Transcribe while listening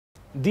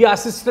the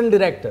assistant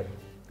director,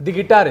 the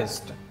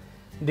guitarist,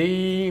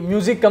 the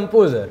music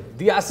composer,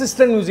 the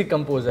assistant music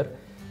composer,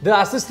 the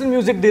assistant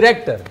music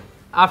director,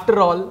 after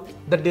all,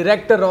 the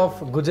director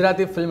of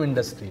Gujarati film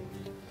industry,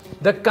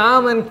 the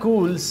calm and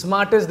cool,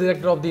 smartest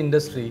director of the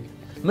industry,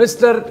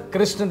 Mr.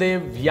 Krishnadev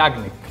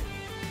Yagnik.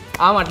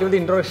 આમ આટલી બધી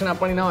introduction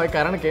આપવાની ના હોય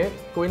કારણ કે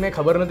કોઈને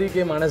ખબર નથી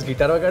કે માણસ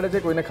ગિટાર વગાડે છે,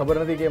 કોઈને ખબર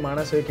નથી કે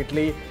માણસે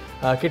કેટલી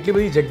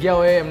બધી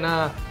જગ્યાઓએ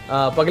એમના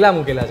પગલાં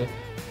મૂકેલા છે.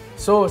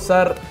 સો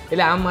સર,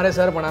 એટલે આમ મારે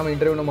સર પણ આમ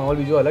ઇન્ટરવ્યૂનો માહોલ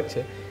બીજો અલગ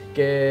છે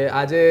કે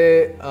આજે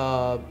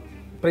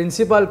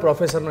પ્રિન્સિપાલ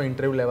પ્રોફેસરનો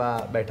ઇન્ટરવ્યૂ લેવા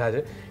બેઠા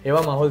છે,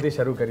 એવા માહોલથી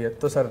શરૂ કરીએ.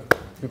 તો સર,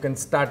 યુ કેન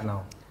સ્ટાર્ટ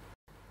નાઉ.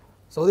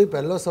 સૌથી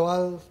પહેલો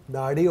સવાલ,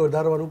 દાઢી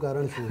વધારવાનું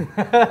કારણ શું?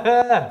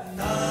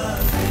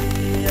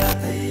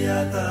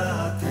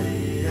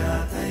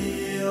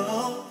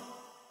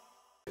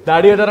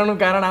 દાઢી વધારવાનું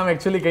કારણ આમ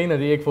એકચ્યુઅલી કંઈ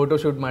નથી. એક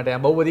ફોટોશૂટ માટે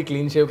આ બહુ બધી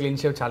ક્લીન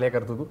શેવ ચાલ્યા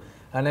કરતું હતું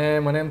અને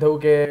મને એમ થયું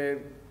કે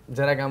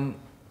જરાક આમ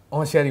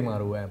હોશિયારી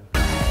મારું એમ.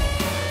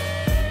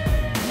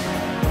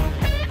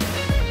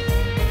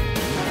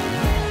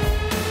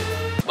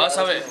 બસ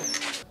હવે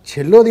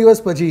છેલ્લો દિવસ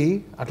પછી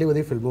આટલી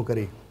બધી ફિલ્મો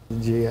કરી,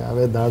 જે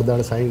હવે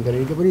દાડ સાઈન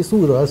કરી કે પછી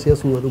શું રહસ્ય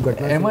શું હતું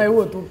ઘટના? એમાં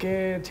એવું હતું કે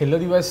છેલ્લો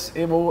દિવસ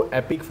એ બહુ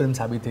એપિક ફિલ્મ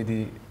સાબિત થઈ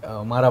હતી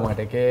મારા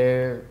માટે કે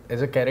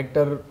એઝ અ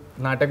કેરેક્ટર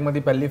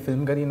નાટકમાંથી પહેલી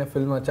ફિલ્મ કરી અને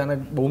ફિલ્મ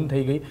અચાનક બૂમ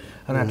થઈ ગઈ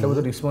અને આટલો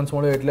બધો રિસ્પોન્સ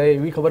મળ્યો એટલે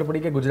એવી ખબર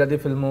પડી કે ગુજરાતી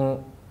ફિલ્મો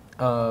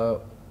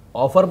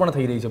ઓફર પણ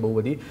થઈ રહી છે બહુ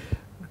બધી.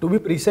 ટુ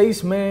બી પ્રિસાઇઝ,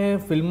 મેં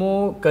ફિલ્મો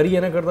કરી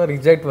એના કરતાં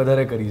રિજેક્ટ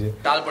વધારે કરી છે.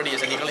 ટાલ પડી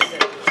જશે, નીકળી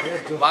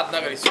વાત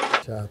ના કરીશું.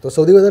 અચ્છા, તો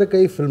સૌથી વધારે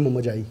કઈ ફિલ્મ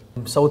મજા આવી?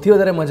 સૌથી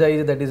વધારે મજા આવી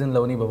છે દેટ ઇઝ ઇન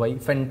લવ ની ભવાઈ.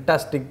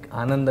 ફેન્ટાસ્ટિક,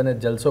 આનંદ અને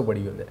જલસો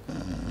પડી ગયો છે.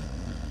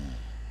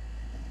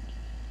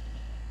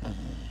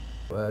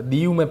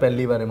 દીવ મેં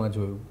પહેલી વાર એમાં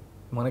જોયું,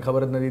 મને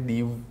ખબર જ નથી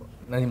દીવ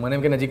નથી, મને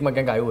એમ કે નજીકમાં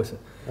ક્યાંક આવ્યું હશે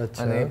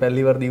અને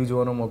પહેલી વાર દીવ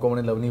જોવાનો મોકો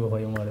મને લવની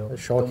ભવાઈમાં મળ્યો.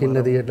 શોખીન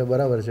નથી એટલે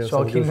બરાબર છે.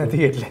 શોખીન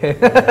નથી એટલે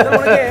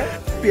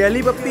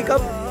પહેલી ભક્તિ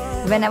કબ?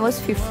 When I was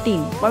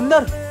 15.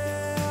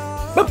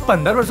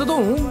 15 વર્ષો તો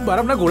હું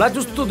બરફના ગોળા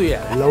ચૂસતો હતો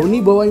યાર.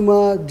 લવની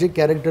ભવાઈમાં જે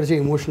કેરેક્ટર છે,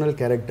 ઇમોશનલ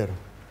કેરેક્ટર,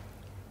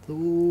 તો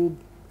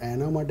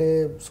એના માટે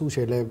શું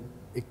છે? એટલે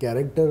એ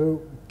કેરેક્ટર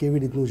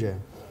કેવી રીતનું છે?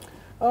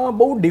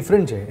 બહુ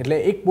ડિફરન્ટ છે. એટલે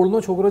એક પોળનો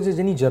છોકરો છે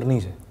જેની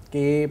જર્ની છે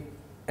કે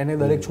એને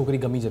દરેક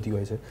છોકરી ગમી જતી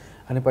હોય છે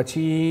અને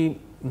પછી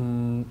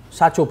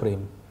સાચો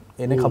પ્રેમ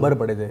એને ખબર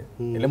પડે છે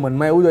એટલે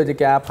મનમાં એવું જ હોય છે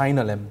કે આ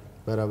ફાઇનલ એમ,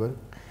 બરાબર,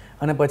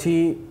 અને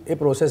પછી એ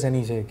પ્રોસેસ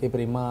એની છે કે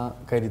પ્રેમમાં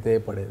કઈ રીતે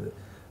પડે છે.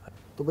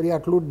 તો પછી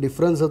આટલું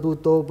ડિફરન્સ હતું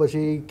તો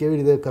પછી કેવી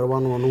રીતે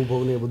કરવાનું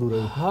અનુભવ ને એ બધું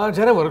રહ્યું? હા,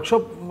 જ્યારે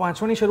વર્કશોપ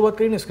વાંચવાની શરૂઆત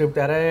કરીને સ્ક્રિપ્ટ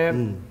ત્યારે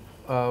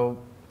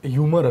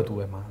હ્યુમર હતું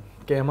એમાં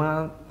કે એમાં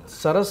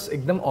સરસ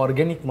એકદમ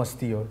ઓર્ગેનિક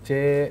મસ્તીઓ જે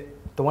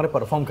તમારે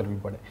પરફોર્મ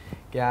કરવી પડે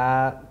કે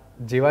આ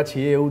જેવા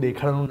છીએ એવું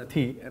દેખાડવાનું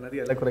નથી,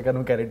 એનાથી અલગ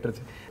પ્રકારનું કેરેક્ટર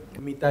છે.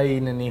 મિતાઈ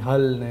ને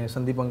નિહલ ને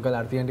સંદીપ અંકલ,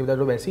 આરતી આંટી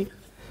બધા બેસી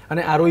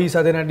અને આરોહી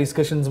સાથેના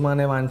ડિસ્કશન્સમાં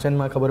અને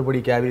વાંચનમાં ખબર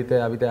પડી કે આવી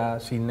રીતે આ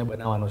સીનને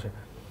બનાવવાનો છે.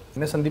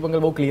 અને સંદીપ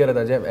અંકલ બહુ ક્લિયર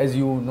હતા, જે એઝ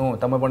યુ નો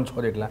તમે પણ છો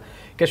એટલા,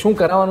 કે શું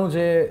કરવાનું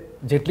છે,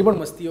 જેટલી પણ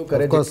મસ્તીઓ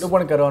કરે, જેટલું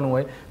પણ કરવાનું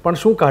હોય, પણ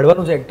શું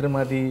કાઢવાનું છે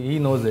એક્ટરમાંથી, હી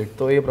નોઝ ઇટ.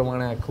 તો એ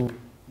પ્રમાણે આખું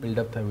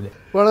બિલ્ડઅપ થયું છે.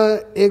 પણ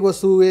એક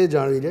વસ્તુ એ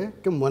જાણવી છે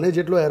કે મને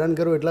જેટલો હેરાન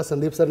કર્યો એટલા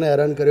સંદીપ સરને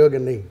હેરાન કર્યો કે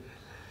નહીં?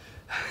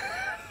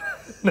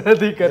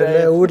 નથી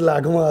કર્યા, એવું જ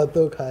લાગમાં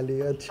હતો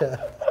ખાલી. અચ્છા,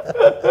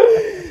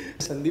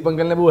 સંદીપ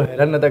અંકલને બહુ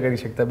હેરાન નતા કરી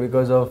શકતા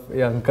બિકોઝ ઓફ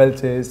એ અંકલ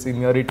છે,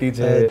 સિનિયોરિટી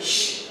છે.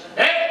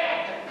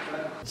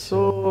 સો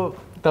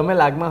તમે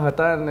લાગમાં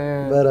હતા ને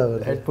બરાબર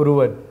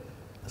પૂર્વજ.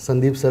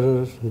 સંદીપ સર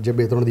જે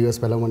 2-3 દિવસ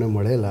પહેલાં મને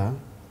મળેલા,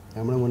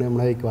 એમણે મને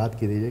હમણાં એક વાત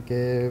કીધી છે કે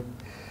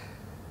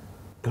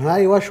ઘણા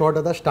એવા શોટ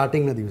હતા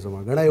સ્ટાર્ટિંગના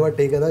દિવસોમાં, ઘણા એવા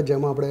ટેક હતા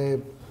જેમાં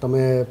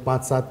તમે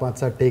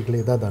 5-7 ટેક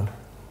લેતા હતા.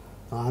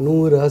 આનું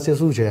રહસ્ય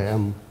શું છે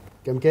એમ?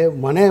 કેમ કે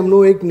મને એમનો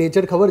એક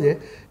નેચર ખબર છે,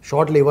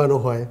 શોટ લેવાનો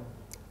હોય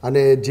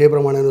અને જે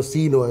પ્રમાણેનો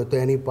સીન હોય તો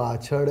એની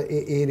પાછળ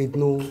એ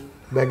રીતનું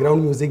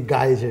બેકગ્રાઉન્ડ મ્યુઝિક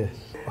ગાય છે.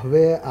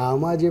 હવે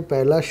આમાં જે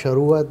પહેલાં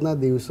શરૂઆતના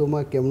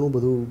દિવસોમાં કેમનું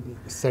બધું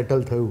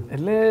સેટલ થયું?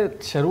 એટલે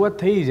શરૂઆત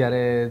થઈ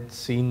જ્યારે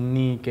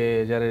સીનની કે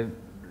જ્યારે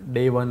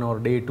ડે 1 ઓર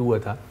ડે 2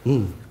 હતા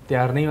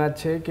ત્યારની વાત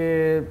છે કે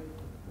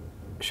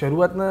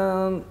શરૂઆતના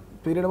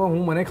પીરિયડમાં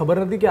મને ખબર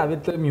નથી કે આવી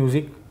રીતે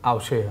મ્યુઝિક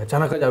આવશે,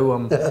 અચાનક જ આવ્યું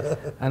આમ.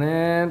 અને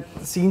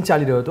સીન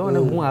ચાલી રહ્યો હતો અને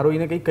હું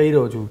આરોહીને કંઈક કહી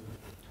રહ્યો છું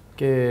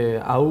કે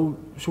આવું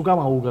શું કામ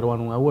આવું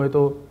કરવાનું, આવું હોય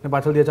તો, ને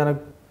પાછળથી અચાનક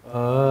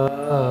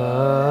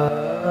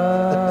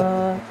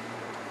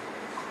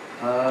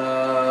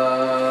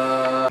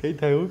કંઈ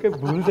થયું કે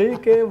ભૂલ થઈ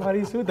કે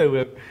મારી શું થયું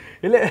એમ.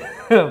 એટલે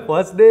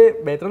ફર્સ્ટ ડે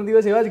 2-3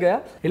 દિવસ એવા જ ગયા.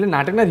 એટલે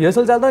નાટકના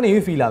રિહર્સલ ચાલતા ને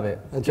એવી ફીલ આવે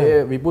કે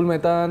વિપુલ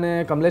મહેતા અને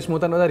કમલેશ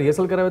મોહતા બધા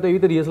રિહર્સલ કરાવે તો એવી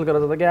રીતે રિહર્સલ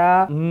કરાતા હતા કે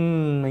આ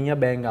અહીંયા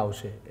બેંગ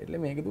આવશે. એટલે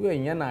મેં કીધું કે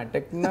અહીંયા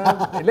નાટકના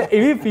એટલે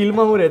એવી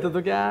ફીલમાં હું રહેતો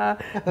હતો કે આ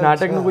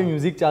નાટકનું કોઈ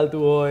મ્યુઝિક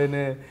ચાલતું હોય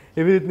ને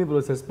એવી રીતની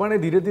પ્રોસેસ.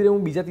 પણ ધીરે ધીરે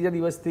હું બીજા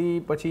દિવસથી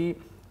પછી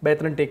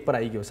 2-3 ટેક પર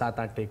આવી ગયો,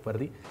 7-8 ટેક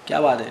પરથી.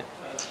 ક્યાં વાત હે,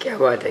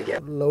 ક્યાં વાત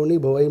હે. લવની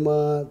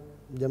ભવાઈમાં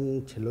જેમ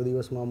છેલ્લો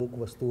દિવસમાં અમુક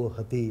વસ્તુઓ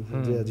હતી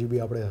જે હજી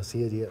બી આપણે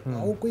હસીએ છીએ,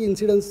 આવું કોઈ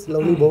ઇન્સિડન્સ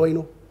લવની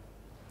ભવાઈનો?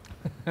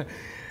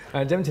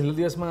 જેમ છેલ્લા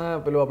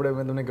દિવસમાં પેલું આપણે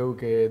મેં તમને કહ્યું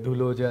કે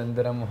ધૂલો જે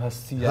અંદર આમ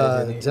હસી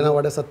જાય છે, જેના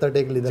માટે 17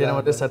 ટેક લીધા, જેના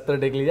માટે 17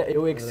 ટેક લીધા,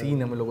 એવો એક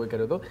સીન અમે લોકોએ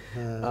કર્યો હતો.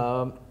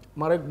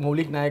 મારો એક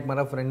મૌલિક નાયક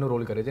મારા ફ્રેન્ડનો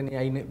રોલ કરે છે ને,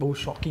 આવીને બહુ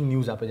શોકિંગ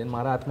ન્યૂઝ આપે છે.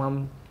 મારા હાથમાં આમ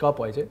કપ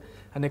હોય છે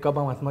અને કપ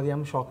આમ હાથમાંથી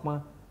આમ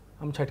શોકમાં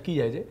આમ છટકી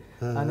જાય છે.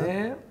 અને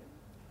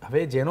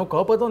હવે જેનો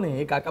કપ હતો ને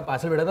એ કાકા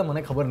પાછળ બેઠા હતા,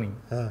 મને ખબર નહીં,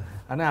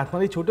 અને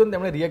હાથમાંથી છૂટ્યો ને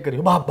તેમણે રિએક્ટ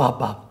કર્યું બાપ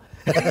બાપ બાપ.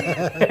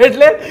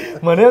 એટલે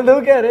મને એમ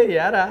થયું કે અરે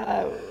યાર આ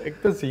એક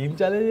તો સીન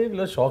ચાલે છે,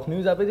 પેલો શોક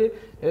ન્યૂઝ આપે છે,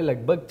 એટલે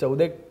લગભગ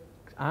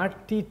 8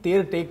 થી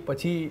 13 ટેક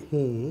પછી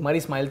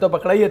મારી સ્માઇલ તો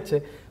પકડાઈ જ છે,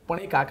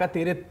 પણ એ કાકા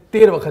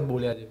 13 વખત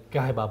બોલ્યા છે કે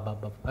હાય બાપ બાપ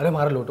બાપ, અરે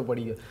મારો લોટો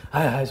પડી ગયો,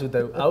 હાય હાય શું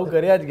થયું, આવું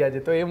કર્યા જ ગયા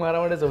છે. તો એ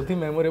મારા માટે સૌથી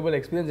મેમોરેબલ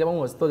એક્સપિરિયન્સ, જેમાં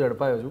હું હસતો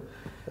ઝડપાયો છું.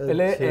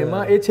 એટલે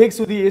એમાં એ છેક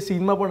સુધી એ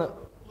સીનમાં પણ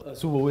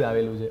શું બહુ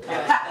આવેલું છે.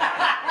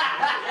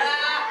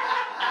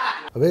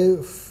 હવે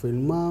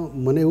ફિલ્મમાં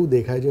મને એવું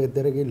દેખાય છે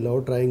અત્યારે કે લવ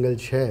ટ્રાયેંગલ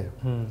છે,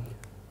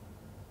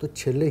 તો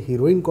છેલ્લે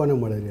હિરોઈન કોને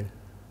મળે છે?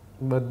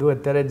 બધું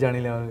અત્યારે જ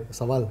જાણી લેવાનું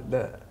સવાલ.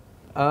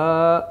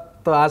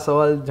 તો આ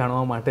સવાલ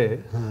જાણવા માટે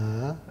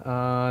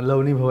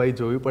લવની ભવાઈ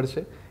જોવી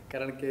પડશે,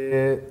 કારણ કે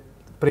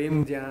પ્રેમ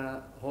જ્યાં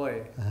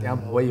હોય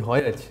ત્યાં ભવાઈ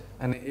હોય જ,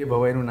 અને એ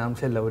ભવાઈનું નામ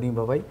છે લવની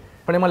ભવાઈ.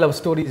 પણ એમાં લવ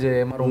સ્ટોરી છે,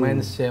 એમાં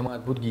રોમેન્સ છે, એમાં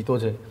અદ્ભુત ગીતો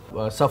છે,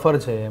 સફર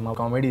છે,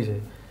 એમાં કોમેડી છે.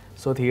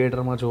 સો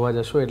થિયેટરમાં જોવા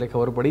જશો એટલે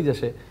ખબર પડી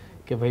જશે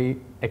કે ભાઈ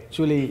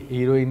એકચ્યુઅલી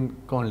હિરોઈન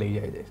કોણ લઈ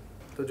જાય છે.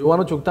 તો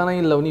જોવાનું ચૂકતા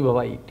નહીં લવની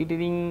ભવાઈ.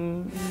 ટીટીરિંગ.